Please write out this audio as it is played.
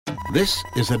This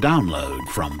is a download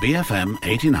from BFM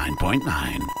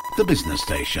 89.9, the business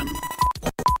station.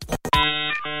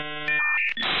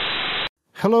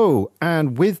 Hello,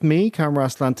 and with me, Kamran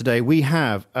Aslan, today we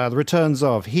have the returns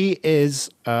of, he is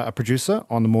a producer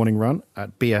on The Morning Run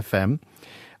at BFM,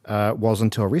 was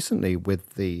until recently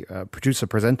with the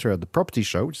producer-presenter of The Property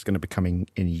Show, which is going to be coming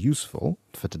in useful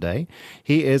for today.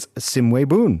 He is Sim Wei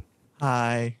Boon.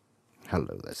 Hi.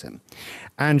 Hello there, Sim.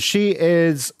 And she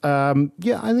is, I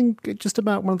think just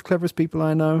about one of the cleverest people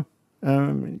I know.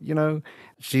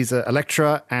 She's a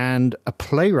lecturer and a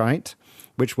playwright,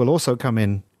 which will also come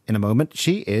in a moment.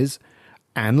 She is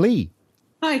Anne Lee.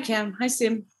 Hi, Cam. Hi,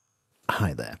 Sim.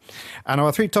 Hi there. And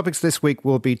our three topics this week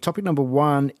will be, topic number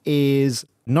one is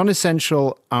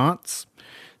non-essential arts,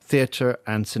 theatre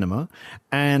and cinema.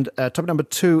 And topic number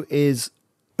two is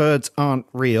birds aren't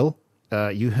real.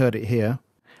 You heard it here.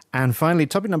 And finally,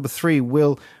 topic number three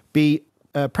will be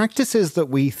practices that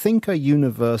we think are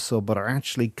universal but are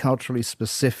actually culturally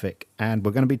specific. And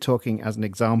we're going to be talking, as an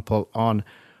example, on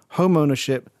home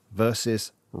ownership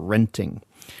versus renting.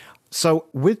 So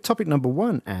with topic number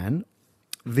one, Anne,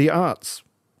 the arts,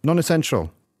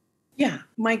 non-essential. Yeah,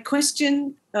 my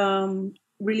question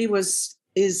really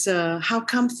is how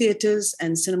come theatres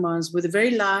and cinemas were the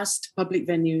very last public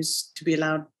venues to be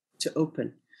allowed to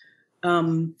open?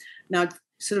 Now,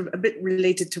 sort of a bit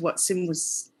related to what Sim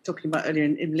was talking about earlier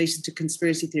in relation to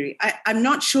conspiracy theory. I'm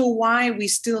not sure why we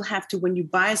still have to, when you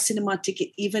buy a cinema ticket,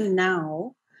 even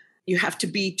now, you have to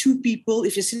be two people.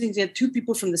 If you're sitting there, two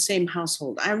people from the same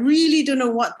household. I really don't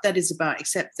know what that is about,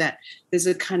 except that there's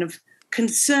a kind of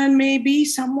concern maybe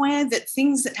somewhere that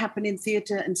things that happen in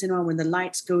theatre and cinema when the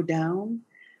lights go down,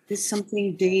 there's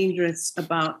something dangerous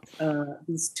about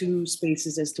these two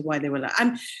spaces as to why they were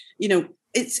allowed.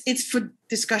 It's for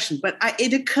discussion, but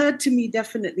it occurred to me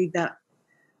definitely that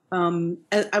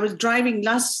I was driving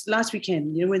last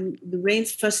weekend, when the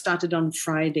rains first started on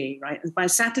Friday, right? And by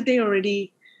Saturday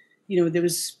already, there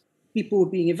was people were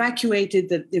being evacuated,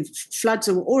 the floods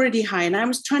were already high. And I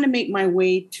was trying to make my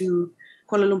way to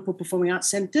Kuala Lumpur Performing Arts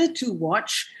Centre to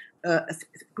watch a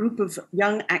group of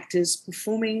young actors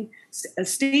performing a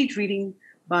stage reading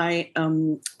by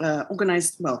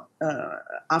organized,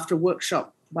 after a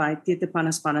workshop by Theatre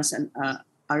Panas Panas and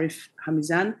Arif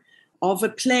Hamizan of a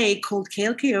play called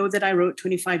KLKO that I wrote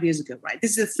 25 years ago, right?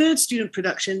 This is the third student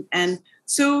production. And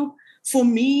so for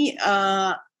me,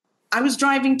 I was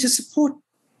driving to support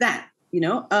that,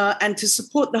 and to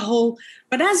support the whole.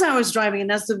 But as I was driving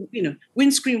and as the,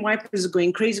 windscreen wipers are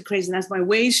going crazy, and as my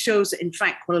Waze shows that, in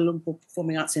fact, Kuala Lumpur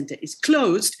Performing Arts Centre is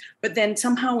closed, but then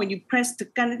somehow when you press the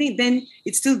kind of thing, then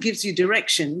it still gives you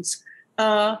directions.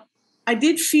 I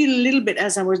did feel a little bit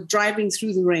as I was driving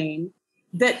through the rain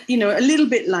that, a little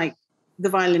bit like the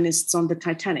violinists on the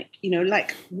Titanic,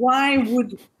 like why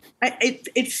would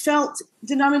it felt,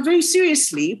 very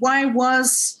seriously, why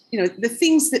was, the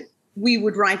things that we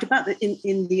would write about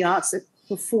in the arts,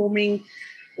 performing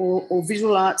or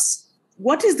visual arts,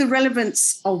 what is the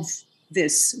relevance of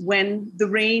this when the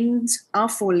rains are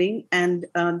falling and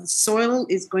the soil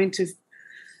is going to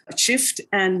shift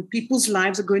and people's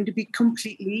lives are going to be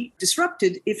completely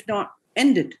disrupted, if not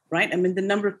ended, right? I mean, the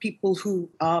number of people who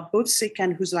are both sick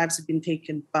and whose lives have been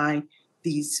taken by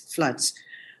these floods.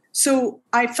 So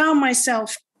I found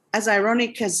myself, as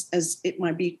ironic as it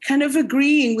might be, kind of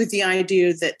agreeing with the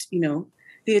idea that,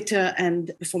 theatre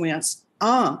and performing arts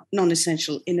are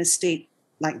non-essential in a state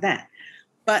like that.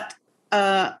 But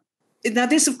now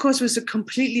this, of course, was a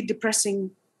completely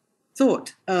depressing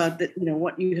thought that,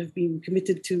 what you have been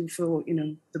committed to for,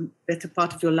 the better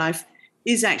part of your life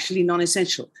is actually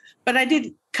non-essential. But I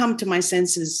did come to my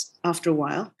senses after a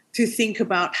while to think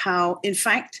about how, in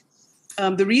fact,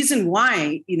 the reason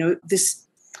why, this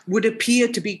would appear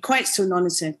to be quite so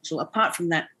non-essential, apart from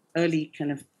that early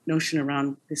kind of notion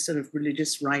around this sort of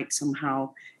religious right somehow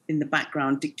in the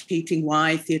background dictating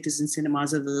why theatres and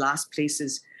cinemas are the last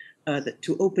places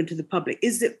to open to the public,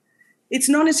 is that it's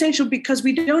non-essential because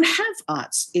we don't have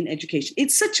arts in education.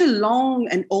 It's such a long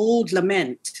and old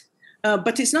lament,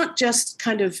 but it's not just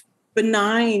kind of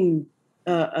benign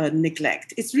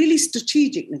neglect. It's really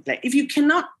strategic neglect. If you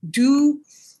cannot do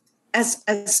as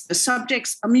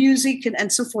subjects, music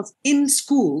and so forth in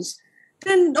schools,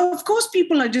 then of course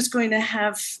people are just going to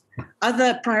have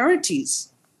other priorities.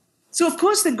 So of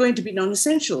course they're going to be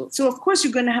non-essential. So of course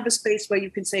you're going to have a space where you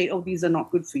can say, oh, these are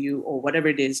not good for you or whatever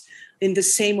it is in the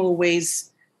same old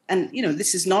ways. And,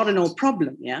 this is not an old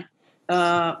problem, yeah?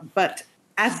 But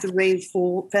as the rain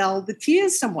fell, the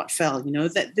tears somewhat fell,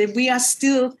 that we are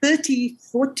still 30,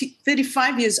 40,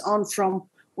 35 years on from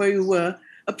where we were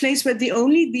a place where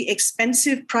the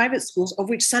expensive private schools, of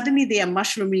which suddenly they are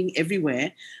mushrooming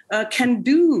everywhere, can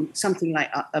do something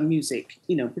like music,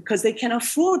 because they can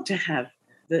afford to have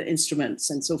the instruments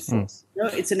and so forth.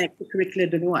 It's an extracurricular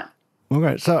than what.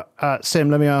 Okay, so Sim,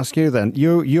 let me ask you then.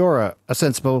 You're a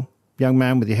sensible young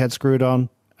man with your head screwed on,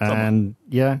 and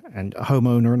and a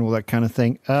homeowner and all that kind of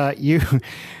thing.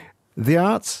 The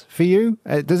arts for you,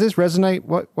 does this resonate?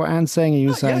 What Anne's saying? Are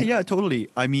you saying? Yeah, totally.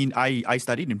 I mean, I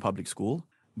studied in public school,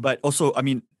 but also, I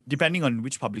mean, depending on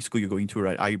which public school you're going to,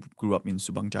 right? I grew up in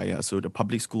Subang Jaya, so the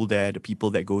public school there, the people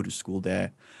that go to school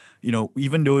there,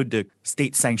 even though the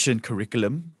state-sanctioned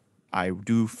curriculum, I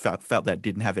do felt that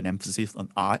didn't have an emphasis on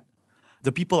art.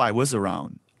 The people I was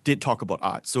around did talk about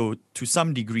art, so to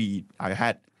some degree, I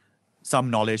had some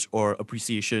knowledge or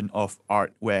appreciation of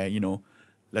art where,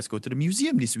 let's go to the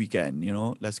museum this weekend,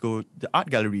 let's go to the art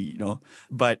gallery,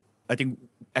 But I think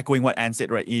echoing what Anne said,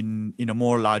 right, in a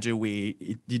more larger way,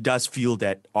 it does feel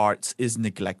that arts is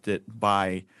neglected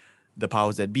by the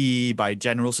powers that be, by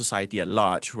general society at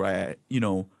large, where,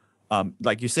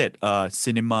 like you said,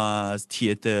 cinemas,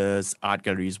 theaters, art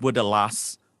galleries were the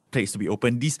last place to be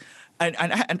open.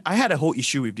 And I had a whole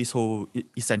issue with this whole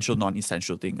essential,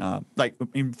 non-essential thing.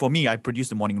 For me, I produced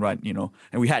the Morning Run,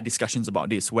 and we had discussions about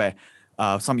this where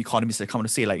some economists are coming to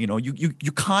say,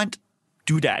 you can't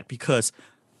do that because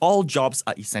all jobs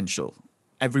are essential.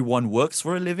 Everyone works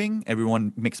for a living.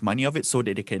 Everyone makes money of it so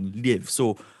that they can live.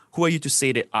 So who are you to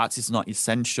say that arts is not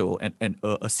essential and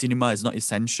a cinema is not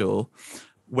essential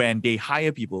when they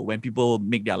hire people, when people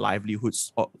make their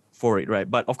livelihoods for it, right?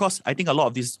 But of course, I think a lot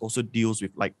of this also deals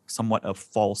with like somewhat a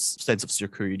false sense of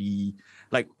security.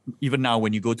 Like even now,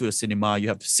 when you go to a cinema, you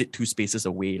have to sit 2 spaces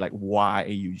away. Like why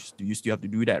you still have to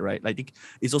do that, right? I think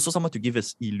it's also somewhat to give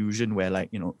us illusion where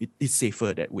it's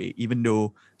safer that way, even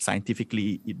though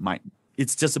scientifically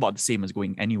it's just about the same as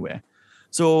going anywhere.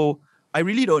 So I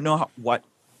really don't know what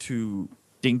to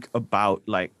think about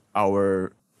like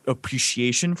our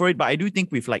appreciation for it, but I do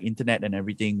think with like internet and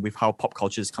everything, with how pop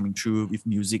culture is coming through, with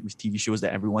music, with TV shows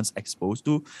that everyone's exposed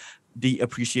to, the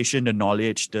appreciation, the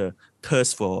knowledge, the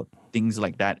thirst for things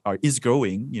like that is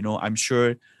growing. I'm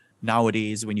sure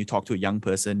nowadays when you talk to a young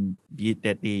person, be it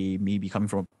that they may be coming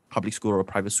from a public school or a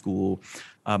private school,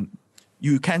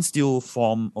 you can still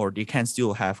form, or they can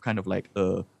still have kind of like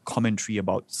a commentary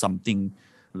about something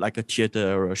like a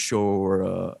theater or a show or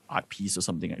a art piece or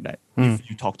something like that, if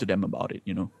you talk to them about it,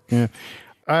 Yeah.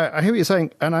 I hear what you're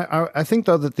saying. And I think,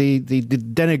 though, that the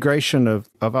denigration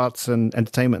of arts and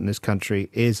entertainment in this country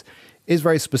is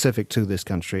very specific to this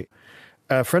country.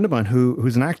 A friend of mine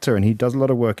who's an actor, and he does a lot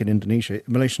of work in Indonesia, a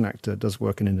Malaysian actor, does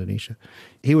work in Indonesia.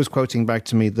 He was quoting back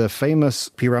to me the famous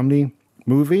P. Ramlee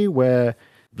movie where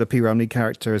the P. Ramlee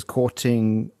character is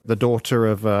courting the daughter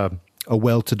of a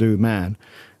well-to-do man.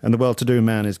 And the well-to-do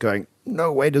man is going,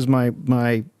 no way does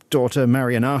my daughter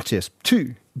marry an artist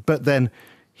too. But then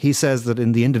he says that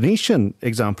in the Indonesian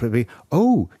example, it'd be,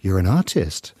 oh, you're an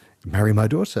artist, marry my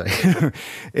daughter.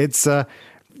 It's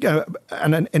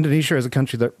and Indonesia is a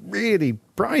country that really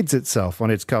prides itself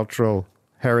on its cultural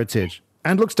heritage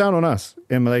and looks down on us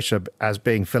in Malaysia as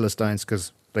being Philistines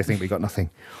because they think we got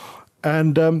nothing.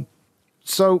 And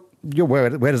so where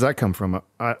does that come from?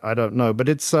 I don't know, but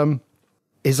it's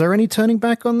is there any turning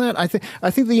back on that? I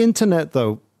think the internet,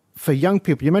 though, for young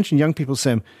people, you mentioned young people,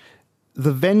 Sim,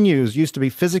 the venues used to be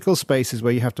physical spaces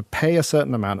where you have to pay a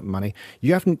certain amount of money.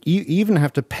 You even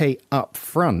have to pay up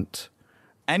front.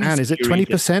 And is it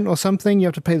 20% or something? You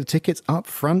have to pay the tickets up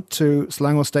front to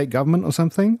Selangor State Government or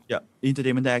something? Yeah,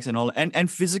 entertainment tax and all.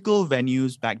 And physical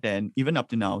venues back then, even up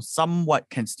to now, somewhat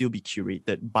can still be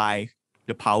curated by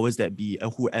the powers that be,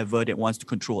 whoever that wants to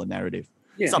control a narrative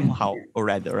somehow, or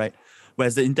rather, right?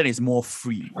 Whereas the internet is more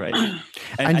free, right?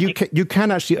 And you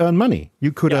can actually earn money.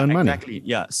 You could earn money. Exactly,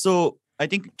 yeah. So I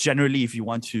think generally, if you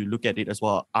want to look at it as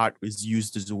well, art is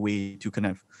used as a way to kind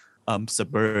of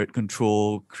subvert,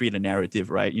 control, create a narrative,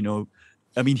 right?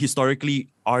 I mean, historically,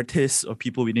 artists or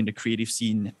people within the creative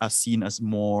scene are seen as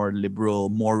more liberal,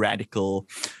 more radical,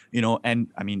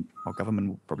 and I mean, our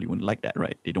government probably wouldn't like that,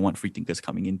 right? They don't want free thinkers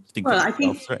coming in to think for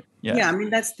themselves, right? Yeah, I mean,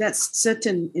 that's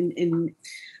certain in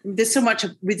there's so much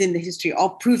within the history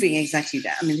of proving exactly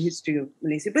that. I mean, the history of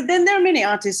Malaysia. But then there are many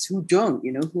artists who don't,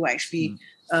 who actually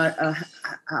are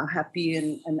happy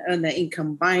and earn their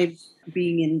income by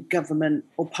being in government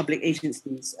or public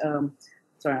agencies.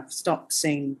 Sorry, I've stopped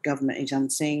saying government agency. I'm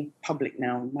saying public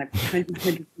now. My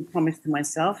 2020 promise to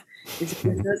myself is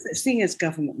there's no such thing as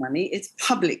government money. It's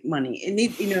public money. It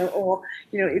needs,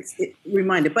 it's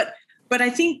reminder. But I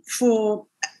think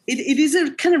it is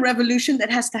a kind of revolution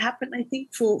that has to happen, I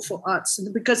think, for arts,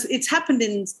 because it's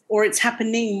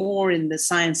happening more in the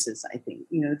sciences. I think,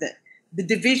 that the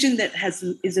division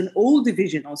is an old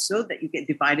division also, that you get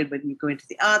divided when you go into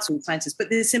the arts or the sciences. But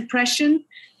this impression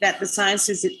that the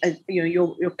sciences,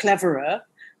 you're cleverer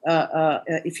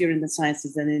if you're in the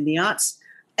sciences than in the arts.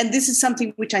 And this is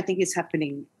something which I think is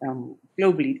happening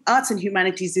globally. Arts and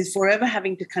humanities is forever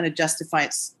having to kind of justify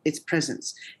its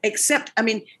presence. Except,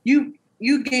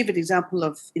 you gave an example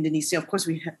of Indonesia. Of course,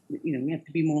 we have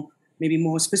to be maybe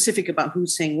more specific about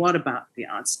who's saying what about the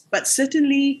arts. But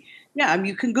certainly,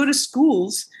 you can go to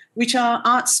schools which are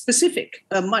arts specific,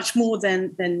 much more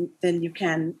than you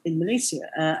can in Malaysia.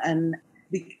 And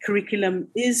the curriculum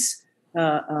is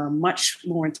much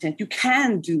more intense. You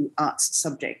can do arts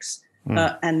subjects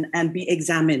and be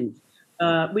examined,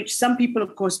 which some people,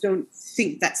 of course, don't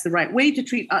think that's the right way to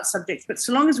treat art subjects. But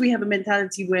so long as we have a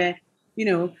mentality where,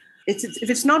 if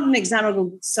it's not an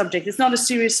examinable subject, it's not a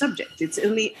serious subject. It's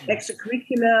only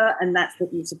extracurricular, and that's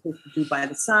what you're supposed to do by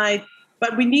the side.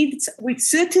 But we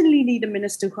certainly need a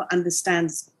minister who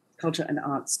understands culture and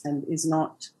arts and is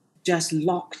not just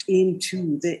locked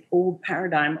into the old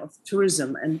paradigm of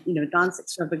tourism and, dance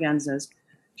extravaganzas,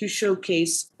 to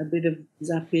showcase a bit of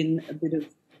Zapin, a bit of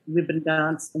ribbon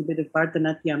dance, a bit of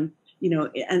Bharatanatyam,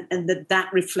 and that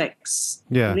reflects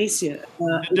Malaysia.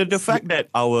 The fact that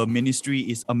our ministry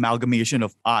is amalgamation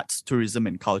of arts, tourism,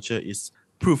 and culture is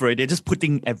proof, right? They're just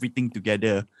putting everything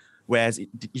together, whereas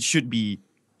it should be,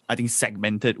 I think,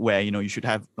 segmented, where, you should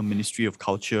have a ministry of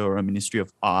culture or a ministry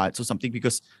of arts or something,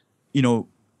 because,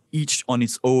 each on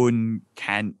its own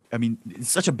it's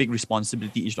such a big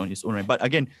responsibility, each on its own, right? But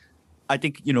again, I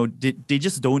think, they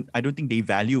just don't, I don't think they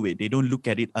value it. They don't look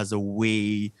at it as a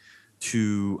way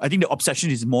to, I think the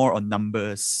obsession is more on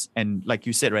numbers and, like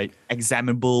you said, right,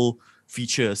 examinable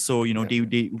features. So,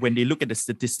 they when they look at the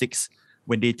statistics,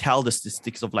 when they tell the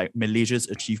statistics of like Malaysia's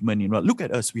achievement, look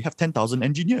at us, we have 10,000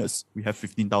 engineers, we have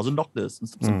 15,000 doctors, and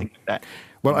something like that.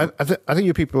 Well, I think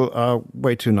you people are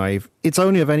way too naive. It's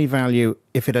only of any value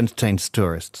if it entertains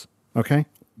tourists, okay?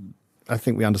 I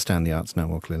think we understand the arts now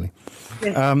more clearly.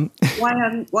 Yes.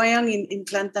 Wayang in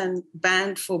Kelantan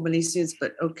banned for Malaysians,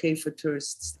 but okay for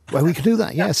tourists. Well, we can do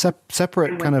that, yeah.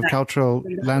 Separate kind of cultural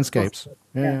landscapes.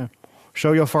 Yeah.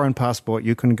 Show your foreign passport.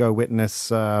 You can go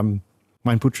witness Main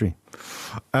Putri.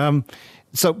 But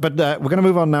we're going to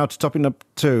move on now to topic number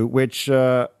 2, which,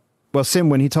 Sim,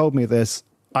 when he told me this,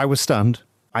 I was stunned.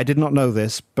 I did not know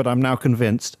this, but I'm now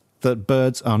convinced that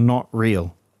birds are not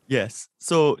real. Yes.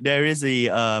 So there is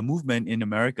a movement in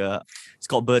America. It's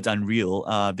called Birds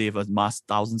Unreal. They've amassed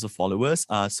thousands of followers.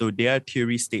 So their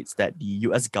theory states that the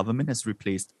US government has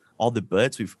replaced all the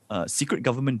birds with secret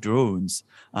government drones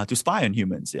to spy on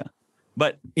humans. Yeah.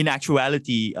 But in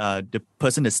actuality, the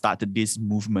person that started this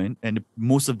movement, and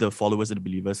most of the followers and the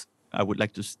believers, I would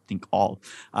like to think all,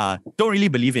 don't really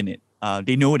believe in it.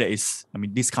 They know that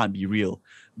this can't be real,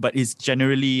 but it's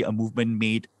generally a movement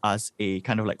made as a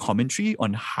kind of like commentary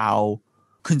on how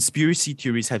conspiracy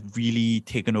theories have really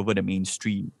taken over the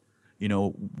mainstream.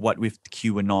 What with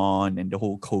QAnon and the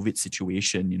whole COVID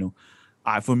situation,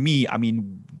 for me,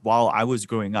 while I was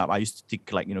growing up, I used to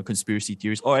think like, conspiracy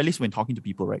theories, or at least when talking to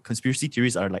people, right? Conspiracy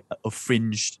theories are like a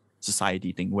fringe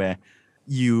society thing where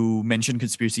you mention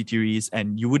conspiracy theories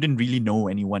and you wouldn't really know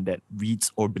anyone that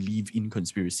reads or believe in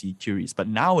conspiracy theories. But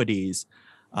nowadays,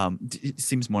 it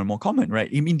seems more and more common, right?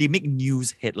 They make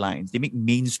news headlines. They make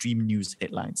mainstream news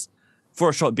headlines for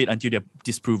a short bit until they're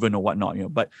disproven or whatnot,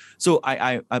 But so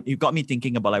it got me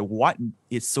thinking about like what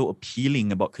is so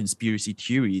appealing about conspiracy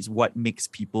theories? What makes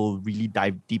people really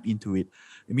dive deep into it?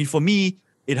 For me,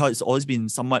 it has always been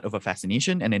somewhat of a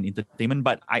fascination and an entertainment,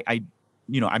 but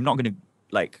I'm not going to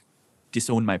like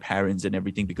disown my parents and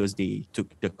everything because they took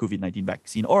the COVID-19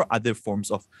 vaccine or other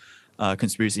forms of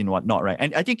conspiracy and whatnot, right?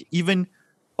 And I think even,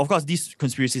 of course, these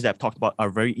conspiracies that I've talked about are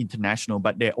very international,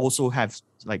 but they also have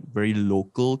like very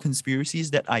local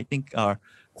conspiracies that I think are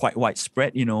quite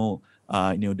widespread.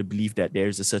 The belief that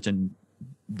there's a certain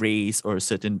race or a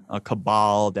certain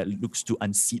cabal that looks to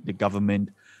unseat the government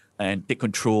and take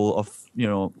control of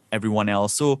everyone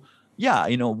else. So yeah,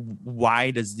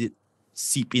 why does it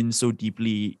seep in so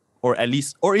deeply? Or at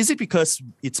least, or is it because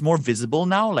it's more visible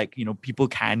now? Like, people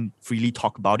can freely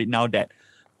talk about it now that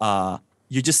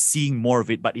you're just seeing more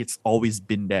of it, but it's always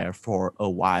been there for a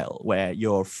while, where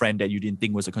your friend that you didn't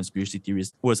think was a conspiracy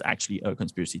theorist was actually a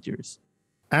conspiracy theorist.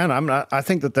 And I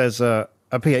think that there's a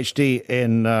PhD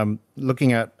in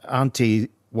looking at Auntie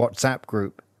WhatsApp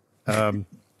group and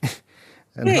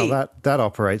how that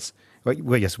operates.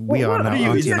 Well, yes, we are now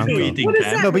Auntie and Uncle. What is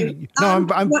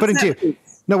that? I'm putting to you.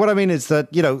 No, what I mean is that,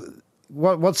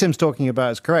 what Sim's talking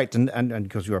about is correct, and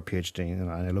because you're a PhD, and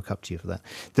I look up to you for that.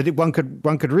 One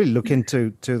could really look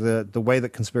into the way that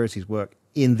conspiracies work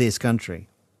in this country.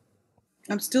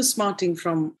 I'm still smarting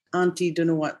from Auntie don't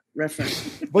know what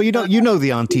reference. Well, you know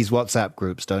the aunties WhatsApp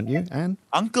groups, don't you, Anne?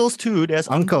 Uncles too. There's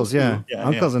uncles, yeah.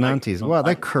 Uncles and aunties. Wow,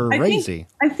 they're crazy.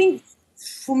 I think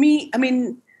for me, I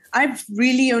mean, I've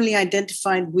really only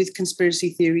identified with conspiracy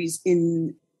theories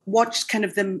watched kind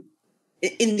of them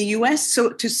in the US.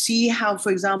 So to see how,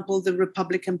 for example, the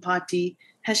Republican Party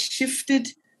has shifted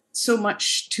so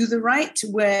much to the right,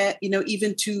 where,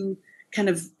 even to kind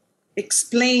of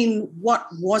explain what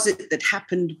was it that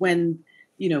happened when,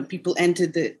 people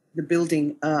entered the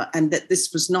building, and that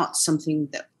this was not something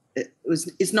that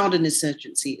it's not an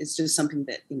insurgency. It's just something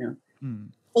that,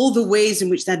 all the ways in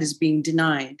which that is being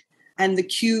denied, and the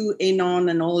QAnon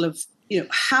and all of,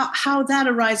 how that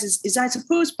arises is, I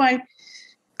suppose,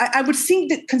 I would think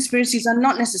that conspiracies are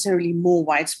not necessarily more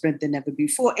widespread than ever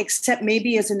before, except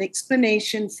maybe as an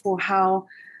explanation for how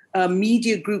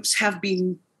media groups have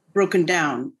been broken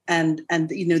down, and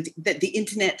that the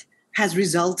internet has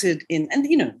resulted in, and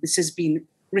this has been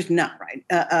written up,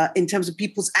 right, in terms of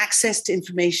people's access to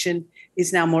information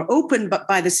is now more open, but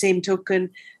by the same token,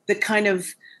 the kind of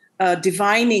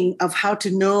divining of how to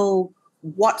know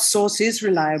what source is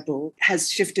reliable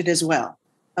has shifted as well.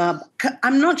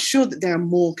 I'm not sure that there are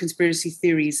more conspiracy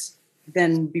theories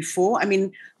than before. I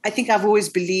mean, I think I've always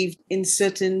believed in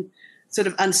certain sort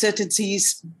of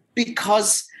uncertainties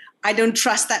because I don't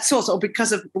trust that source, or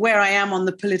because of where I am on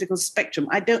the political spectrum.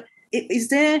 I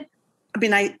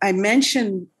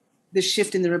mentioned the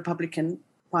shift in the Republican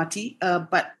Party,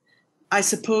 but I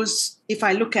suppose if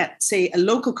I look at, say, a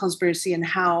local conspiracy and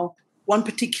how one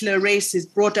particular race is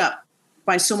brought up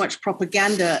by so much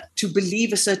propaganda to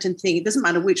believe a certain thing, it doesn't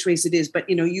matter which race it is, but,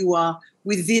 you are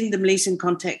within the Malaysian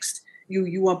context,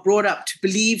 you are brought up to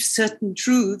believe certain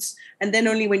truths. And then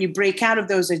only when you break out of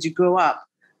those as you grow up,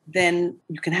 then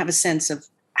you can have a sense of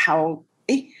how,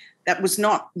 that was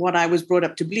not what I was brought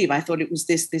up to believe. I thought it was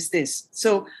this, this, this.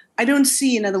 So I don't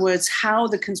see, in other words, how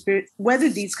whether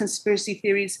these conspiracy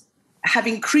theories have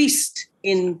increased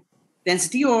in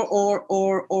density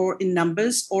or in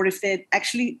numbers, or if they're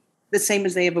actually the same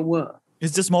as they ever were.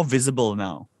 It's just more visible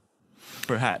now,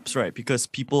 perhaps, right? Because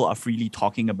people are freely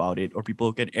talking about it, or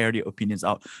people can air their opinions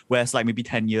out. Whereas like maybe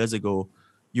 10 years ago,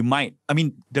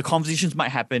 the conversations might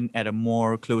happen at a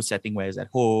more close setting where it's at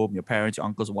home, your parents, your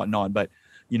uncles, and whatnot. But,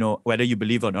 whether you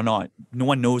believe it or not, no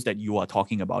one knows that you are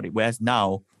talking about it. Whereas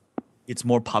now, it's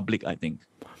more public, I think.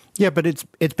 Yeah, but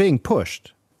it's being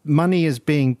pushed. Money is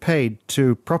being paid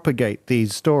to propagate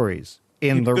these stories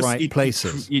in the right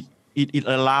places. It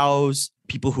allows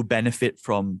people who benefit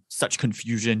from such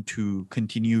confusion to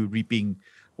continue reaping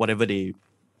whatever they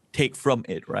take from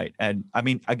it, right? And I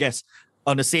mean, I guess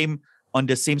on the same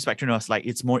spectrum, it's like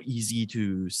it's more easy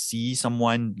to see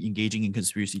someone engaging in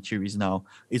conspiracy theories now.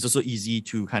 It's also easy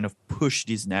to kind of push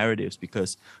these narratives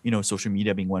because, social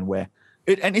media being one where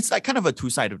it's like kind of a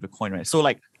two-sided of the coin, right? So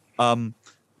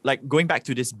like going back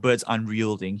to this Birds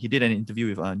Unreal thing, he did an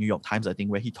interview with New York Times, I think,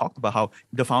 where he talked about how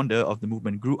the founder of the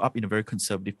movement grew up in a very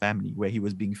conservative family where he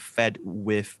was being fed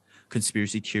with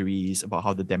conspiracy theories about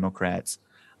how the Democrats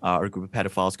are a group of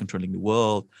pedophiles controlling the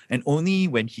world. And only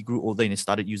when he grew older and he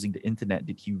started using the internet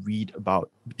did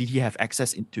he have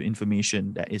access to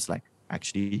information that is like,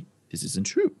 actually, this isn't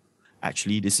true.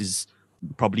 Actually, this is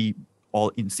probably all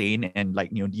insane. And like,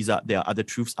 there are other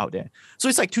truths out there. So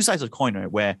it's like two sides of the coin,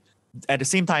 right? Where at the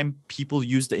same time, people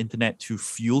use the internet to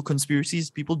fuel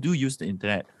conspiracies. People do use the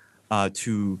internet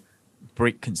to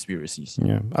break conspiracies.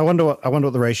 Yeah, I wonder what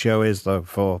the ratio is though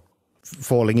for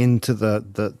falling into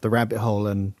the rabbit hole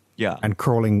and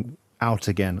crawling out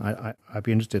again. I'd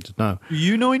be interested to know. Do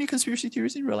you know any conspiracy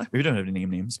theories in real life? We don't have to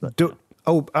name names, but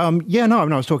I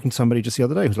was talking to somebody just the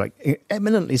other day who was like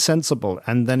eminently sensible,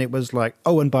 and then it was like,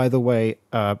 oh, and by the way,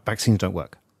 vaccines don't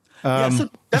work. So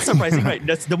that's surprising, right?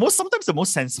 Sometimes the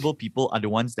most sensible people are the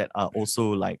ones that are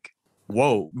also like,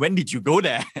 whoa, when did you go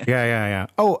there? Yeah.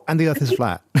 Oh, and the earth is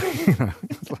flat.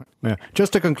 Yeah.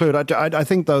 Just to conclude, I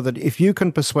think, though, that if you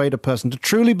can persuade a person to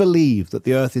truly believe that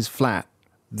the earth is flat,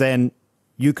 then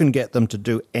you can get them to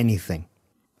do anything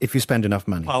if you spend enough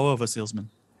money. Power of a salesman.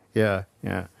 Yeah.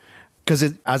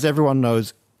 Because as everyone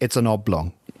knows, it's an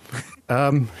oblong.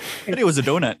 But it was a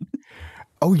donut.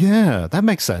 Oh, yeah, that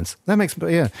makes sense.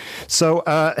 So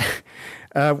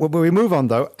we move on,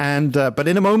 though. But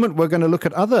in a moment, we're going to look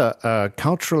at other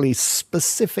culturally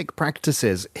specific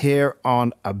practices here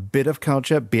on A Bit of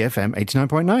Culture, BFM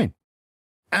 89.9.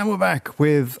 And we're back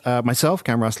with myself,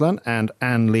 Cam Ruslan, and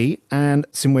Anne Lee, and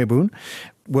Sim Wei Boon.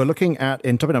 We're looking at,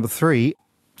 in topic number 3,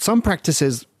 some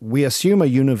practices we assume are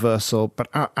universal, but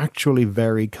are actually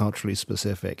very culturally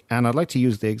specific. And I'd like to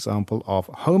use the example of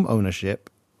home ownership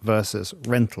versus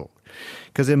rental.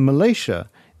 Because in Malaysia,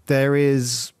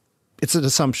 it's an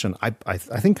assumption. I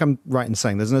think I'm right in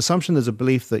saying there's an assumption, there's a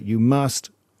belief that you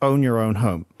must own your own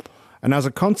home. And as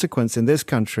a consequence, in this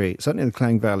country, certainly in the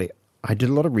Klang Valley, I did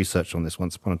a lot of research on this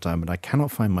once upon a time, but I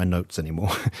cannot find my notes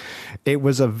anymore. It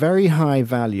was a very high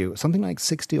value, something like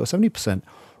 60 or 70%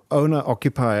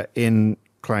 owner-occupier in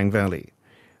Klang Valley.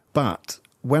 But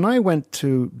when I went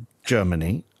to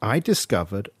Germany, I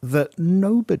discovered that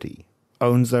nobody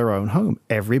owns their own home.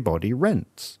 Everybody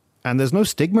rents. And there's no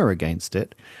stigma against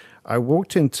it. I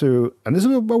walked into, and this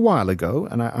was a while ago,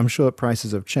 and I'm sure that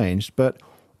prices have changed, but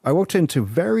I walked into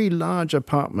very large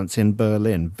apartments in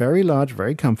Berlin, very large,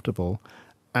 very comfortable,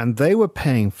 and they were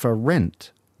paying for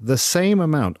rent the same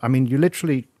amount. I mean, you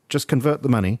literally just convert the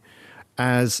money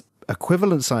as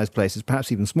equivalent sized places,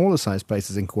 perhaps even smaller sized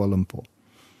places in Kuala Lumpur.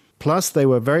 Plus, they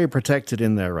were very protected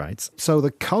in their rights. So the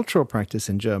cultural practice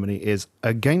in Germany is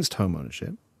against home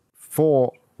ownership,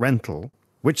 for rental,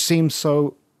 which seems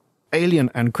so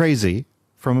alien and crazy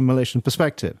from a Malaysian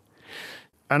perspective.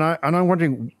 And I'm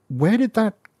wondering, where did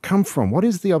that come from? What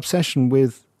is the obsession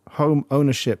with home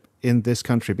ownership in this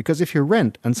country? Because if you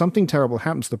rent and something terrible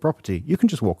happens to the property, you can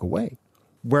just walk away.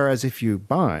 Whereas if you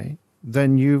buy,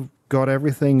 then you've got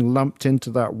everything lumped into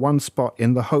that one spot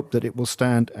in the hope that it will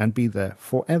stand and be there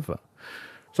forever.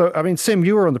 So, I mean, Sim,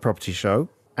 you were on the property show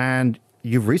and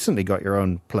you've recently got your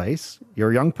own place.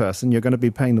 You're a young person. You're going to be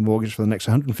paying the mortgage for the next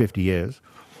 150 years.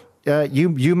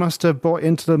 You must have bought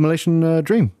into the Malaysian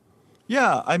dream.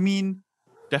 Yeah, I mean,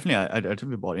 definitely, I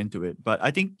definitely bought into it. But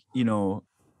I think,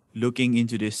 looking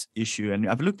into this issue, and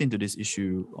I've looked into this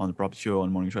issue on the property show,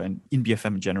 on Morning Show, and in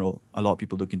BFM in general, a lot of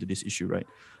people look into this issue, right?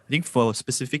 I think for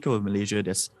specifically Malaysia,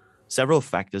 there's several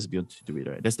factors beyond to do it,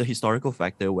 right? There's the historical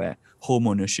factor where home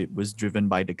ownership was driven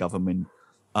by the government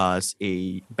as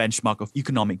a benchmark of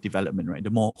economic development, right?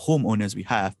 The more homeowners we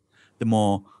have, the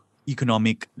more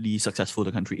economically successful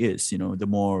the country is, the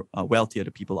more wealthier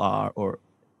the people are, or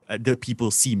the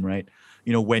people seem, right?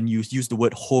 When you use the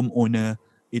word homeowner,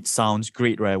 it sounds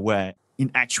great, right? Where in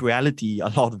actuality, a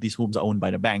lot of these homes are owned by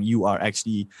the bank. You are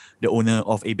actually the owner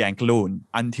of a bank loan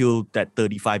until that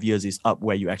 35 years is up,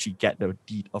 where you actually get the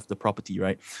deed of the property,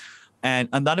 right? And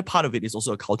another part of it is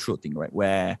also a cultural thing, right?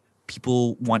 Where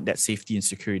people want that safety and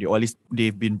security, or at least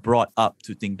they've been brought up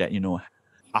to think that,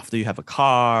 after you have a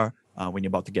car, when you're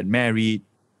about to get married,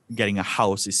 getting a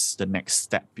house is the next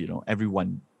step.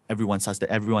 Everyone says that,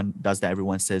 everyone does that,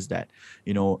 everyone says that,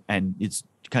 and it's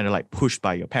kind of like pushed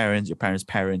by your parents'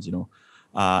 parents,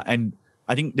 and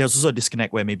I think there's also a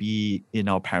disconnect where maybe in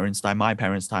our parents' time, my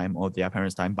parents' time, or their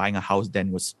parents' time, buying a house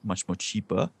then was much more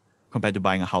cheaper compared to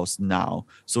buying a house now.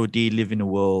 So they live in a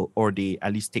world, or they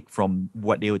at least take from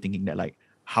what they were thinking, that like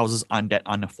houses aren't that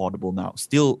unaffordable now.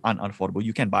 Still unaffordable.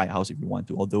 You can buy a house if you want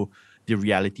to, although the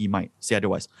reality might say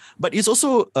otherwise. But it's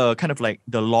also kind of like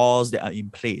the laws that are in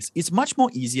place. It's much more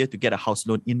easier to get a house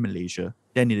loan in Malaysia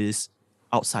than it is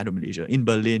outside of Malaysia, in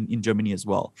Berlin, in Germany as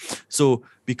well. So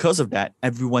because of that,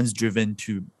 everyone's driven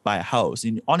to buy a house.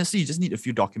 And honestly, you just need a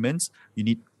few documents. You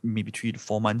need maybe 3 to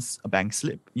 4 months, a bank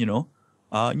slip, you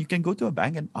can go to a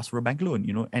bank and ask for a bank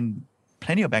loan, and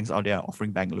plenty of banks out there are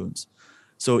offering bank loans.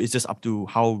 So it's just up to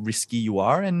how risky you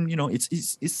are. And,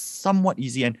 it's somewhat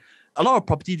easy. And a lot of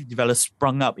property developers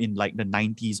sprung up in like the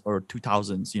 90s or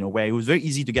 2000s, where it was very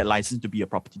easy to get licensed to be a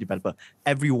property developer.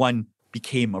 Everyone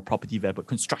became a property developer,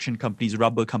 construction companies,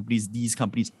 rubber companies, these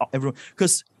companies, everyone,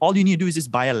 because all you need to do is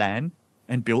just buy a land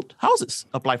and build houses,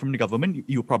 apply from the government,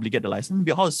 you'll probably get the license and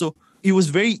build houses. So it was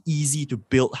very easy to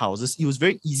build houses. It was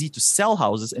very easy to sell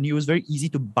houses, and it was very easy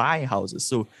to buy houses.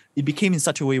 So it became in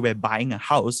such a way where buying a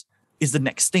house is the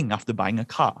next thing after buying a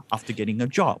car, after getting a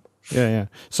job. Yeah.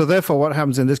 So therefore, what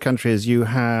happens in this country is you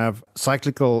have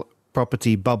cyclical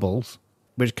property bubbles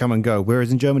which come and go,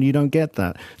 whereas in Germany you don't get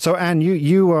that. So Anne,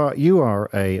 you are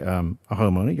a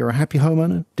homeowner. You're a happy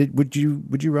homeowner. Would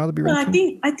you rather be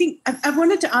renting? I think I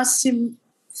wanted to ask him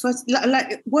first.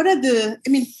 Like, what are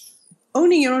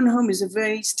owning your own home is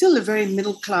still a very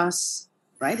middle class,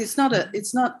 right? It's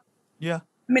not. Yeah.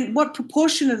 What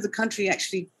proportion of the country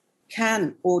actually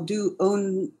can or do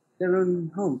own their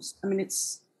own homes?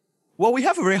 Well, we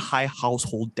have a very high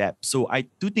household debt. So I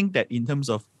do think that in terms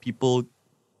of people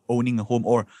owning a home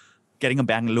or getting a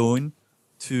bank loan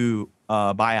to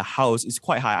buy a house is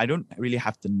quite high. I don't really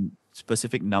have the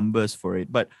specific numbers for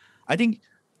it. But I think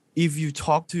if you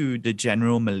talk to the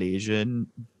general Malaysian,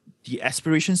 the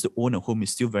aspirations to own a home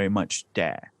is still very much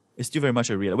there. It's still very much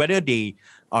a real. Whether they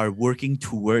are working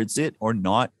towards it or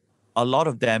not, a lot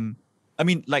of them, I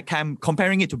mean, like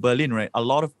comparing it to Berlin, right? A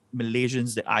lot of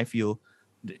Malaysians that I feel,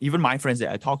 even my friends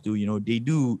that I talk to, they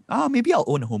do, maybe I'll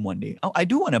own a home one day. Oh, I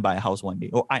do want to buy a house one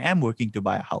day. Or I am working to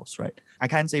buy a house, right? I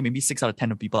can't say maybe 6 out of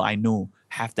 10 of people I know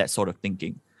have that sort of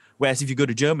thinking. Whereas if you go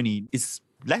to Germany, it's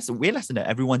way less than that.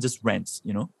 Everyone just rents,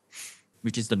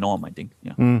 which is the norm, I think.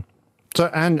 Yeah. So,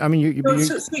 and I mean,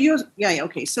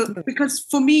 okay. So, because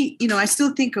for me, I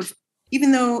still think of,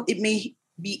 even though it may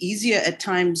be easier at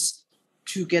times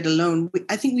to get a loan,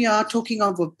 I think we are talking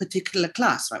of a particular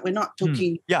class, right? We're not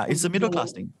talking. Yeah, it's a middle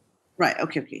class thing. Right.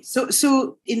 Okay.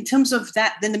 So in terms of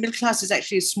that, then the middle class is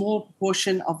actually a small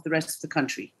proportion of the rest of the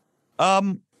country.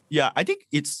 Yeah, I think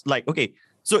it's like, okay,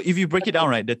 so if you break it down,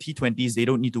 right, the T20s, they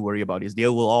don't need to worry about this. They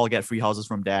will all get free houses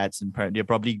from dads and parents. They're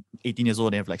probably 18 years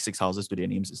old. They have like 6 houses to their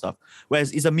names and stuff.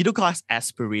 Whereas it's a middle class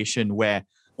aspiration where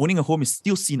owning a home is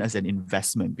still seen as an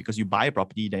investment because you buy a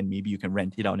property, then maybe you can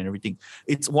rent it out and everything.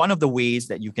 It's one of the ways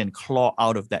that you can claw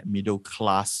out of that middle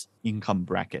class income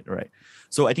bracket, right?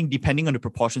 So I think depending on the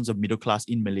proportions of middle class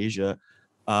in Malaysia,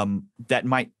 that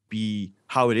might be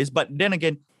how it is. But then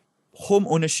again, home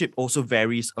ownership also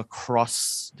varies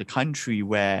across the country,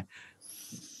 where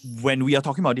when we are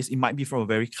talking about this, it might be from a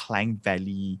very Klang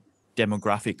Valley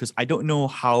demographic, because I don't know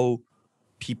how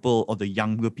people or the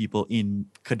younger people in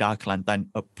Kedah, Kelantan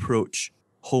approach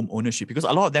home ownership, because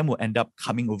a lot of them will end up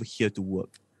coming over here to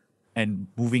work and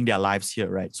moving their lives here,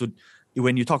 right? So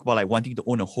when you talk about like wanting to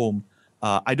own a home,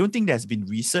 I don't think there's been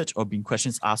research or been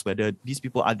questions asked whether these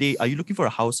people, are you looking for a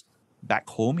house back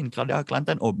home in Kedah,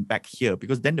 Kelantan, or back here?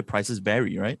 Because then the prices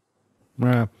vary, right?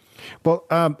 Yeah. Well,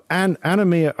 Anne and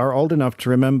Mia are old enough to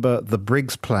remember the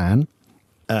Briggs Plan.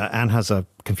 Anne has a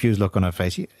confused look on her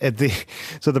face.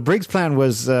 So the Briggs Plan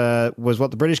was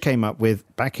what the British came up with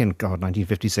back in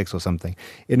 1956 or something,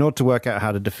 in order to work out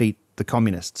how to defeat the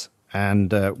communists.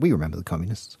 And we remember the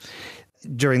communists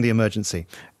during the emergency.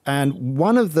 And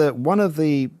one of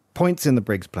the points in the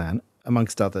Briggs Plan,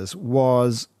 amongst others,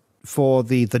 was for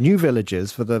the new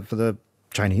villages, for the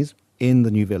Chinese in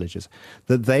the new villages,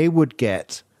 that they would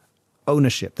get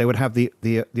ownership. They would have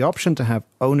the option to have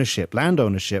ownership, land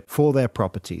ownership for their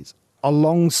properties,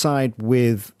 alongside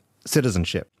with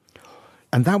citizenship.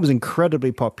 And that was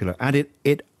incredibly popular. And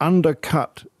it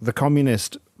undercut the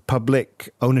communist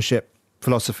public ownership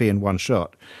philosophy in one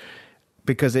shot,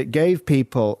 because it gave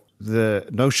people the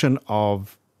notion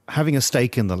of having a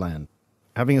stake in the land.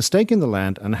 Having a stake in the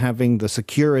land and having the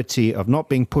security of not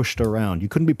being pushed around. You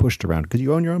couldn't be pushed around because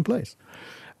you own your own place.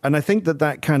 And I think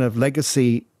that kind of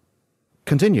legacy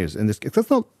continues in this.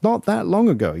 That's not that long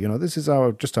ago. This is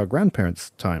our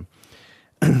grandparents' time.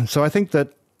 So I think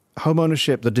that home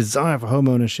ownership, the desire for home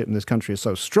ownership in this country is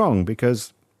so strong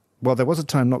because, well, there was a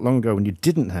time not long ago when you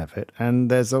didn't have it.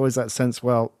 And there's always that sense,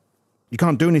 well, you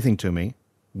can't do anything to me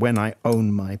when I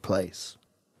own my place.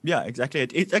 Yeah, exactly.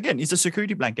 It's a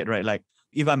security blanket, right? Like,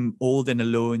 if I'm old and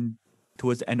alone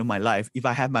towards the end of my life, if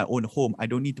I have my own home, I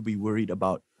don't need to be worried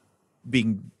about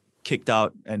being kicked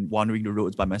out and wandering the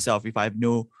roads by myself. If I have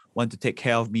no one to take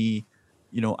care of me,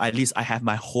 at least I have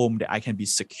my home that I can be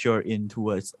secure in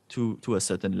to a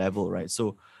certain level, right?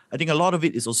 So I think a lot of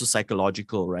it is also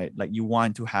psychological, right? Like you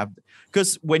want to have,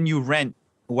 because when you rent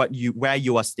where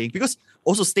you are staying, because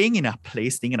also staying in a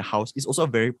place, staying in a house is also a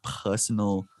very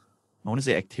personal, I want to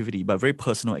say activity, but very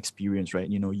personal experience, right?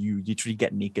 You literally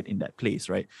get naked in that place,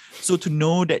 right? So to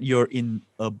know that you're in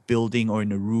a building or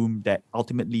in a room that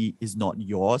ultimately is not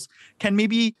yours can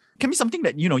be something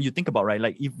that, you think about, right?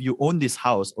 Like if you own this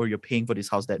house or you're paying for this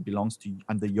house that belongs to you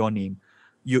under your name,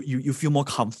 you feel more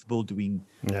comfortable doing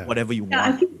whatever you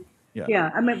want.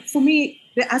 I mean, for me,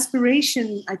 the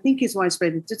aspiration, I think, is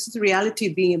widespread. It's just the reality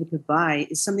of being able to buy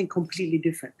is something completely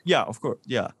different. Yeah, of course.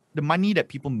 Yeah. The money that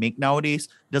people make nowadays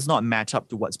does not match up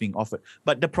to what's being offered.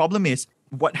 But the problem is,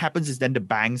 what happens is then the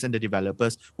banks and the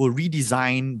developers will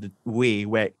redesign the way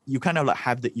where you kind of like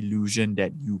have the illusion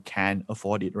that you can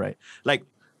afford it, right? Like,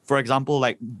 for example,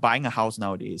 like buying a house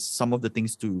nowadays, some of the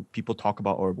things people talk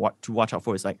about or what to watch out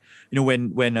for is like,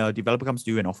 when a developer comes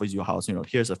to you and offers you a house,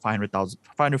 here's a 550,000,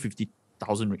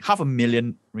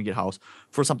 500,000 ringgit house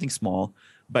for something small,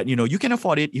 but you can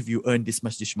afford it if you earn this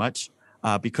much,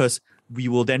 because we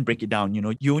will then break it down.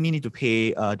 You only need to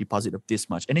pay a deposit of this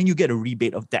much, and then you get a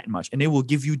rebate of that much, and they will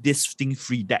give you this thing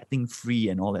free, that thing free,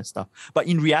 and all that stuff. But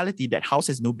in reality, that house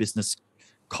has no business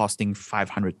costing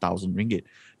 500,000 ringgit.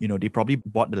 They probably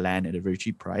bought the land at a very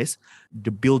cheap price.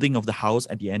 The building of the house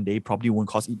at the end, they probably won't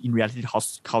cost. In reality, the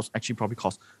house actually probably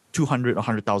costs 200 or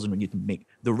 100,000 ringgit to make.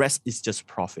 The rest is just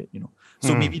profit.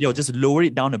 So maybe they'll just lower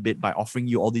it down a bit by offering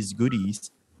you all these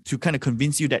goodies, to kind of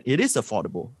convince you that it is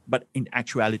affordable, but in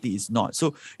actuality it's not.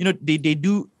 So, they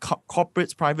do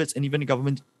corporates, privates, and even the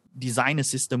government design a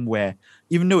system where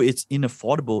even though it's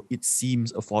inaffordable, it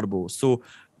seems affordable. So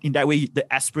in that way, the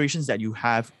aspirations that you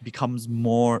have becomes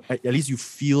more, at least you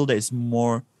feel that it's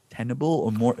more tenable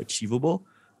or more achievable.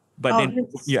 But then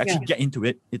you actually get into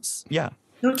it, it's,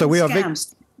 So we are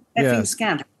scams.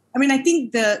 Scams. I mean, I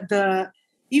think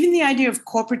even the idea of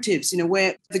cooperatives,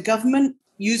 where the government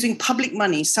using public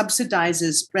money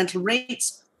subsidizes rental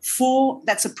rates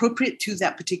that's appropriate to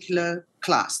that particular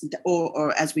class,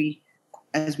 or as we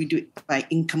do it by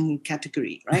income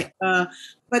category, right?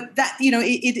 But that,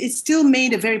 it's still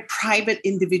made a very private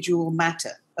individual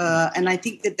matter. And I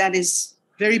think that is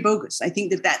very bogus. I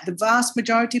think that the vast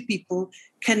majority of people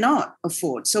cannot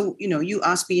afford. So, you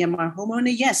ask me, am I a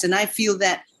homeowner? Yes. And I feel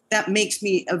that makes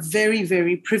me a very,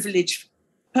 very privileged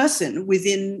person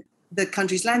within the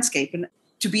country's landscape. And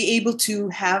to be able to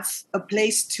have a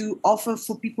place to offer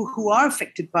for people who are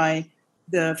affected by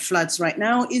the floods right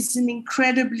now is an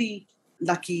incredibly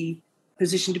lucky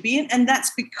position to be in. And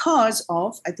that's because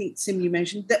of, I think, Sim, you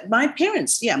mentioned that my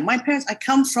parents, I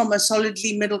come from a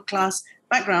solidly middle-class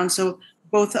background. So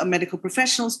both are medical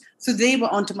professionals. So they were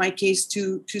onto my case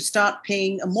to start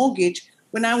paying a mortgage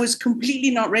when I was completely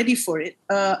not ready for it.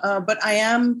 But I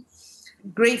am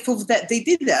grateful that they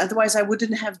did that. Otherwise, I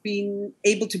wouldn't have been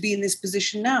able to be in this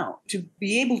position now, to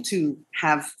be able to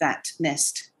have that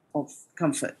nest of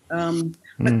comfort.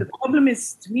 But the problem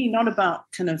is, to me, not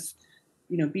about kind of,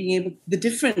 being able, the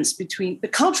difference between the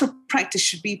cultural practice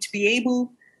should be to be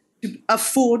able to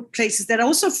afford places that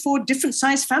also afford different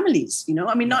sized families,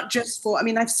 I mean, not just for,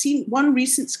 I've seen one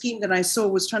recent scheme that I saw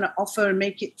was trying to offer and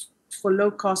make it for low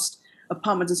cost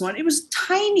apartments and so on. It was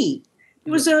tiny.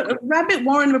 It was a rabbit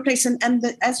warren of a place. And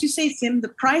as you say, Sim, the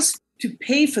price to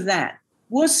pay for that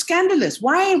was scandalous.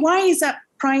 Why is that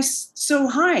price so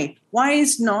high? Why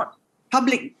is not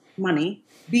public money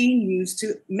being used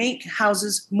to make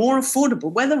houses more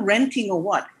affordable, whether renting or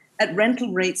what, at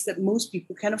rental rates that most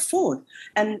people can afford?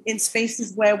 And in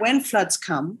spaces where when floods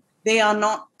come, they are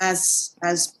not as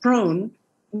prone,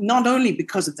 not only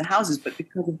because of the houses, but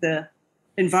because of the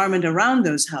environment around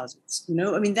those houses.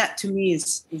 That to me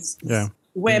is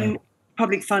where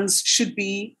public funds should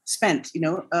be spent,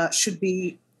 should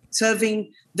be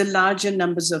serving the larger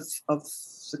numbers of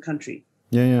the country.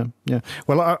 Yeah.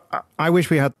 Well, I wish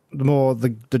we had more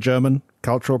the German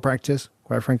cultural practice,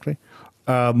 quite frankly.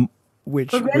 But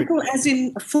rental as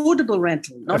in affordable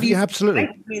rental. Absolutely.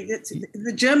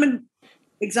 The German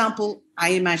example,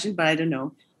 I imagine, but I don't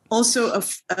know. Also,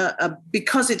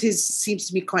 because it seems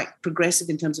to be quite progressive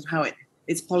in terms of how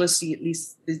its policy, at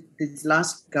least the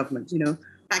last government,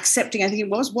 accepting, I think it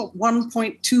was,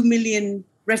 1.2 million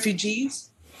refugees.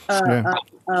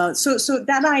 So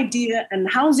that idea and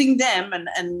housing them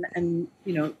and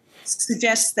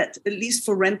suggests that at least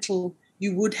for rental,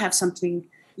 you would have something,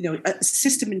 a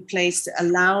system in place that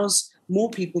allows more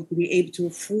people to be able to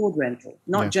afford rental,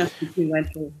 not just between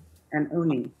rental and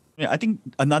owning. Yeah, I think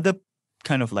another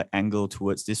kind of like angle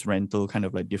towards this rental kind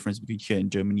of like difference between here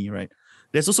and Germany, right?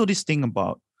 There's also this thing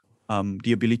about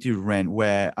the ability to rent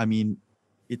where,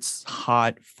 it's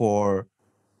hard for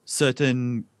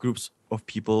certain groups of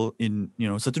people in,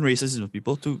 certain races of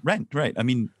people to rent, right?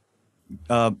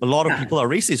 A lot of people are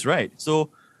racist, right? So,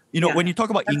 when you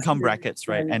talk about income brackets,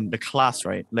 right, and the class,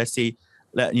 right, let's say,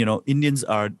 Indians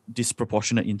are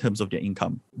disproportionate in terms of their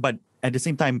income. But at the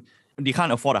same time, they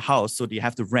can't afford a house, so they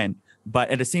have to rent.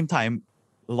 But at the same time,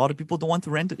 a lot of people don't want to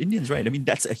rent to Indians, right?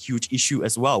 That's a huge issue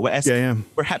as well. Whereas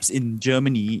perhaps in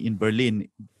Germany, in Berlin,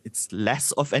 it's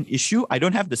less of an issue. I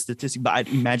don't have the statistic, but I'd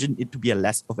imagine it to be a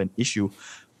less of an issue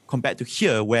compared to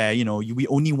here where, we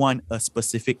only want a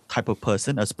specific type of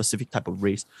person, a specific type of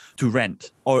race to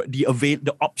rent, or the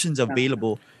options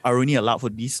available are only allowed for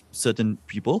these certain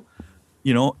people,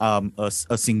 a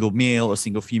single male or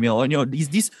single female, or,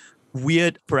 these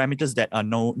weird parameters that are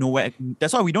nowhere.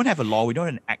 That's why we don't have a law. We don't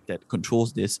have an act that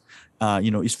controls this.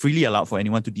 It's freely allowed for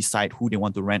anyone to decide who they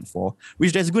want to rent for,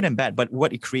 which there's good and bad. But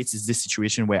what it creates is this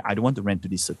situation where I don't want to rent to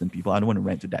these certain people. I don't want to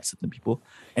rent to that certain people.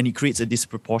 And it creates a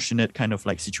disproportionate kind of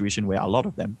like situation where a lot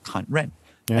of them can't rent.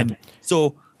 Yeah. And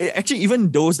so actually,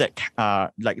 even those that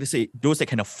let's say those that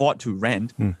can afford to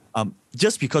rent,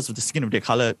 just because of the skin of their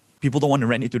color, people don't want to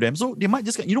rent it to them. So they might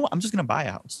just, I'm just going to buy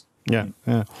a house. Yeah.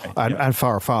 And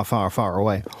far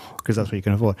away, because that's what you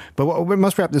can afford. But we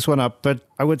must wrap this one up. But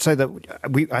I would say that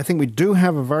I think we do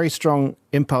have a very strong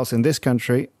impulse in this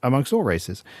country amongst all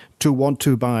races to want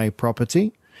to buy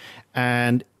property.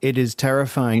 And it is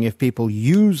terrifying if people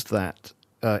use that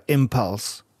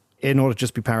impulse in order to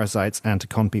just be parasites and to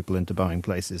con people into buying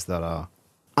places that are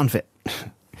unfit.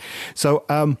 So,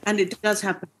 And it does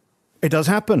happen. it does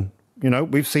happen. You know,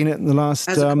 we've seen it in the last.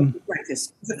 As a cultural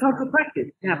practice. As a cultural practice,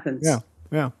 it happens.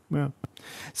 Yeah.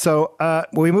 So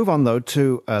we move on, though,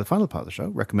 to the final part of the show,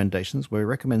 recommendations, where we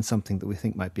recommend something that we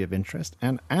think might be of interest.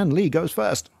 And Anne Lee goes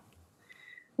first.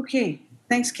 Okay,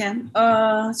 thanks, Cam.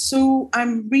 So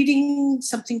I'm reading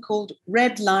something called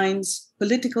Red Lines,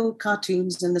 Political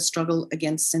Cartoons and the Struggle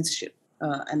Against Censorship.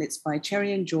 And it's by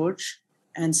Cherian George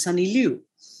and Sunny Liu,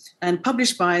 and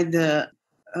published by the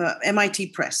MIT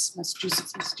Press,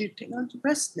 Massachusetts Institute of Technology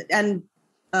Press, and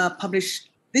published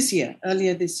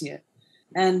earlier this year.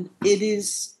 And it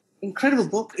is an incredible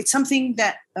book. It's something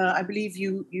that I believe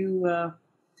you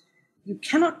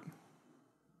cannot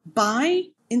buy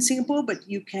in Singapore, but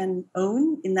you can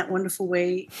own in that wonderful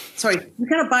way. Sorry, you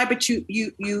cannot buy, but you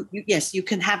yes, you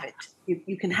can have it.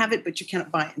 You can have it, but you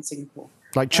cannot buy it in Singapore.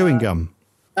 Like chewing gum.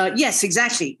 Yes,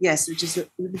 exactly. Yes, which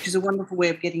is a wonderful way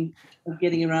of getting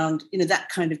around, that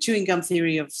kind of chewing gum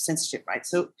theory of censorship, right?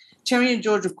 So Cherian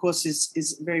George, of course,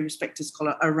 is a very respected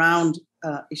scholar around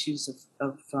issues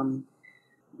of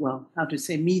how to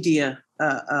say media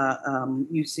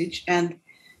usage, and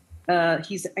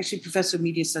he's actually professor of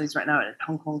media studies right now at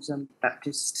Hong Kong's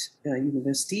Baptist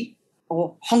University,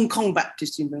 or Hong Kong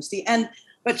Baptist University,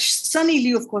 But Sunny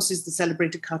Liu, of course, is the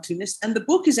celebrated cartoonist, and the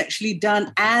book is actually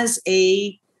done as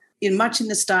much in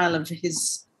the style of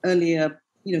his earlier,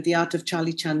 The Art of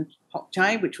Charlie Chan Hock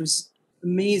Chai, which was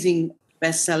amazing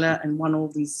bestseller and won all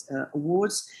these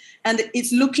awards. And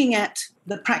it's looking at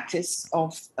the practice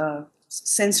of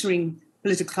censoring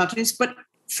political cartoonists, but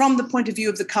from the point of view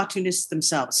of the cartoonists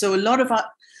themselves. So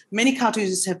many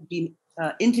cartoonists have been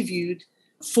interviewed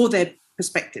for their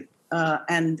perspective,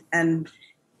 and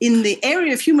in the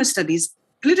area of humor studies,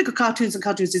 political cartoons and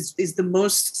cartoons is the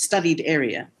most studied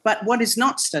area. But what is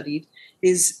not studied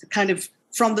is kind of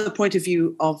from the point of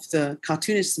view of the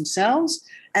cartoonists themselves,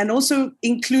 and also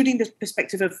including the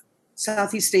perspective of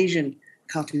Southeast Asian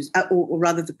cartoons, or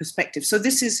rather the perspective. So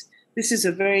this is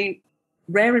a very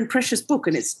rare and precious book,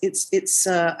 and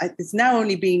it's now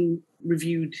only being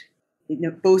reviewed,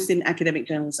 both in academic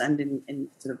journals and in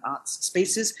sort of arts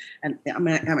spaces. And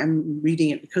I'm reading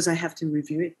it because I have to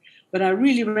review it, but I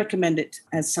really recommend it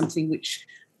as something which,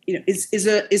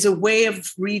 is a way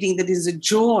of reading that is a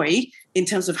joy in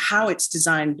terms of how it's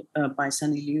designed by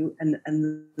Sunny Liu,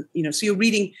 and so you're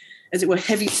reading, as it were,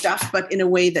 heavy stuff, but in a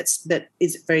way that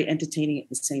is very entertaining at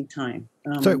the same time.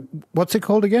 So what's it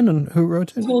called again, and who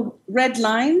wrote it? It's called Red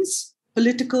Lines,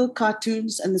 Political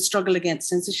Cartoons and the Struggle Against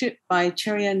Censorship by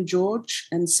Cherian George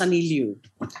and Sunny Liu.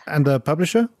 And the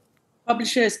publisher?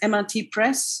 Publisher is MIT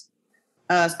Press,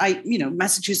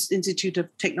 Massachusetts Institute of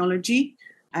Technology,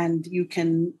 and you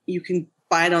can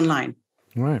buy it online.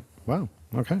 Right. Wow.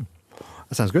 Okay.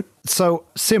 That sounds good. So,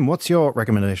 Sim, what's your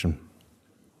recommendation?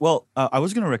 Well, I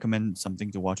was going to recommend something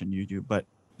to watch on YouTube, but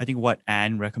I think what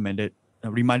Anne recommended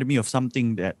reminded me of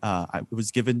something that I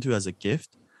was given to as a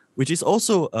gift, which is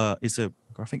also is a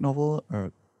graphic novel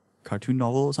or cartoon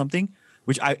novel or something,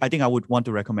 which I think I would want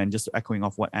to recommend, just echoing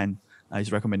off what Anne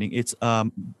is recommending. It's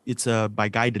by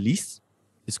Guy Delis.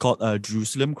 It's called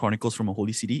Jerusalem, Chronicles from a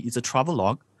Holy City. It's a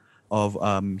travelogue of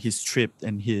his trip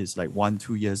and his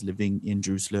 1-2 years living in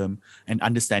Jerusalem and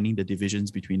understanding the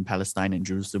divisions between Palestine and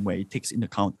Jerusalem, where it takes into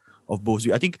account of both.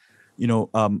 I think,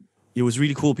 it was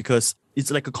really cool because it's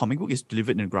like a comic book. It's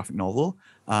delivered in a graphic novel,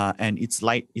 and it's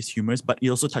light, it's humorous, but it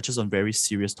also touches on very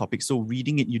serious topics. So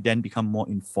reading it, you then become more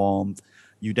informed.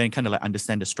 You then kind of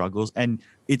understand the struggles, and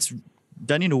it's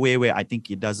done in a way where I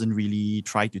think it doesn't really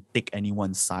try to take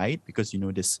anyone's side, because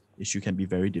this issue can be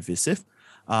very divisive.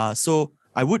 So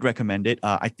I would recommend it.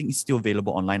 I think it's still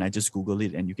available online. I just Googled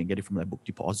it, and you can get it from Book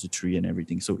Depository and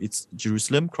everything. So it's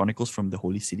Jerusalem, Chronicles from the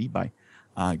Holy City by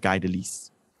Guy Delis.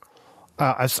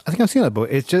 I think I've seen that book.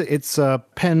 It's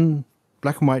pen,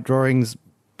 black and white drawings,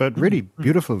 but really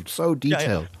beautiful, so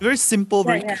detailed. Yeah. Very simple,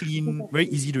 very clean, very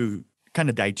easy to kind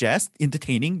of digest,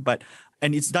 entertaining,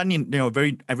 and it's done in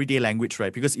very everyday language,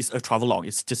 right? Because it's a travelogue.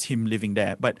 It's just him living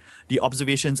there. But the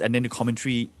observations and then the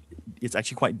commentary, it's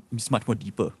actually it's much more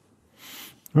deeper.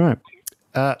 Right.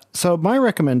 So my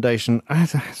recommendation,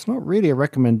 it's not really a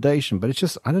recommendation, but it's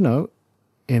just, I don't know,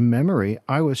 in memory,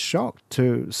 I was shocked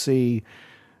to see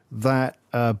that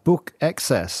Book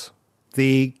Excess,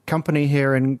 the company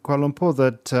here in Kuala Lumpur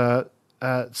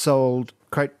that sold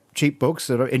quite cheap books,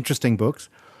 that are interesting books,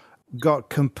 got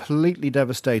completely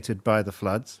devastated by the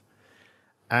floods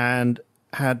and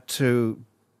had to,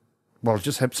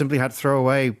 simply had to throw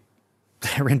away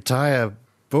their entire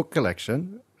book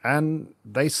collection. And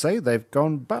they say they've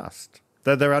gone bust.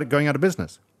 They're going out of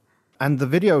business. And the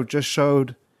video just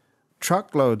showed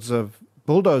truckloads of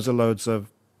bulldozer loads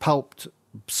of pulped,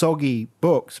 soggy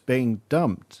books being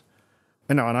dumped.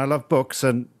 And I love books,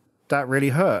 and that really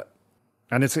hurt.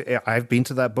 And I've been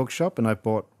to that bookshop, and I've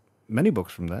bought many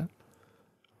books from there.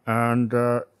 And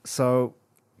so,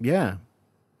 yeah,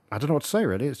 I don't know what to say,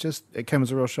 really. It came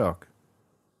as a real shock.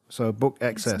 So book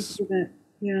excess.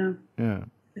 Yeah. Yeah.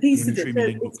 I think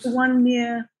it's the one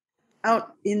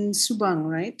out in Subang,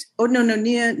 right? Oh, no,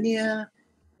 near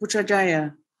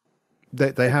Putrajaya.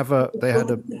 They had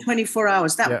a 24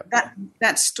 hours.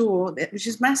 That store, which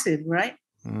is massive, right?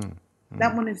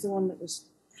 That one is the one that was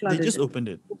flooded. They just opened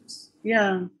it.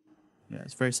 Yeah. Yeah,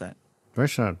 it's very sad. Very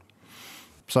sad.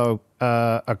 So,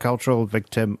 a cultural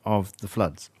victim of the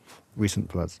recent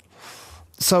floods.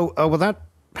 So,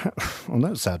 on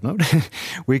that sad note,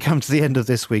 we come to the end of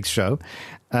this week's show,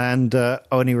 and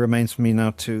only remains for me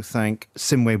now to thank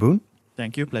Sim Wei Boon.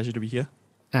 Thank you. Pleasure to be here.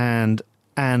 And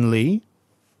Anne Lee.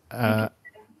 And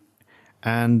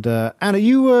Anne, are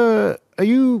you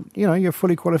you're a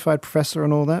fully qualified professor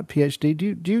and all that, PhD?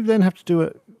 Do you then have to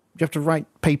you have to write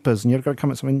papers, and you've got to come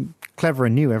up with something clever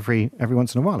and new every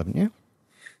once in a while, haven't you?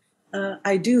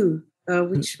 I do,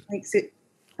 which makes it.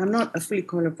 I'm not a fully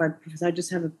qualified professor. I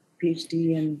just have a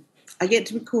PhD, and I get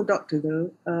to be called doctor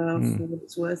though, for what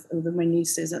it's worth. Although my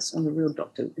niece says that's not a real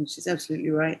doctor, and she's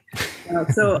absolutely right.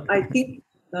 So I think,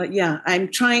 I'm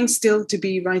trying still to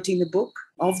be writing the book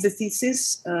of the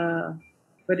thesis,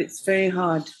 but it's very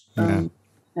hard. And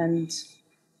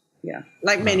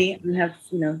like many, we have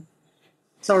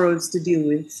sorrows to deal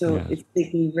with, so it's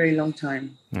taking a very long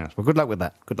time. Yes, well, good luck with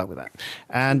that.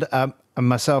 And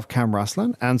myself, Cam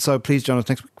Raslan. And so please join us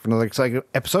next week for another exciting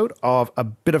episode of A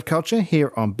Bit of Culture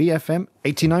here on BFM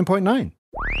 89.9.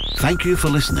 Thank you for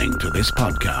listening to this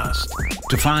podcast.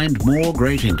 To find more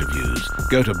great interviews,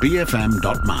 go to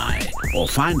bfm.my or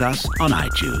find us on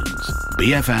iTunes.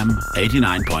 BFM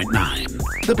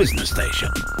 89.9, the business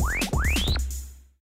station.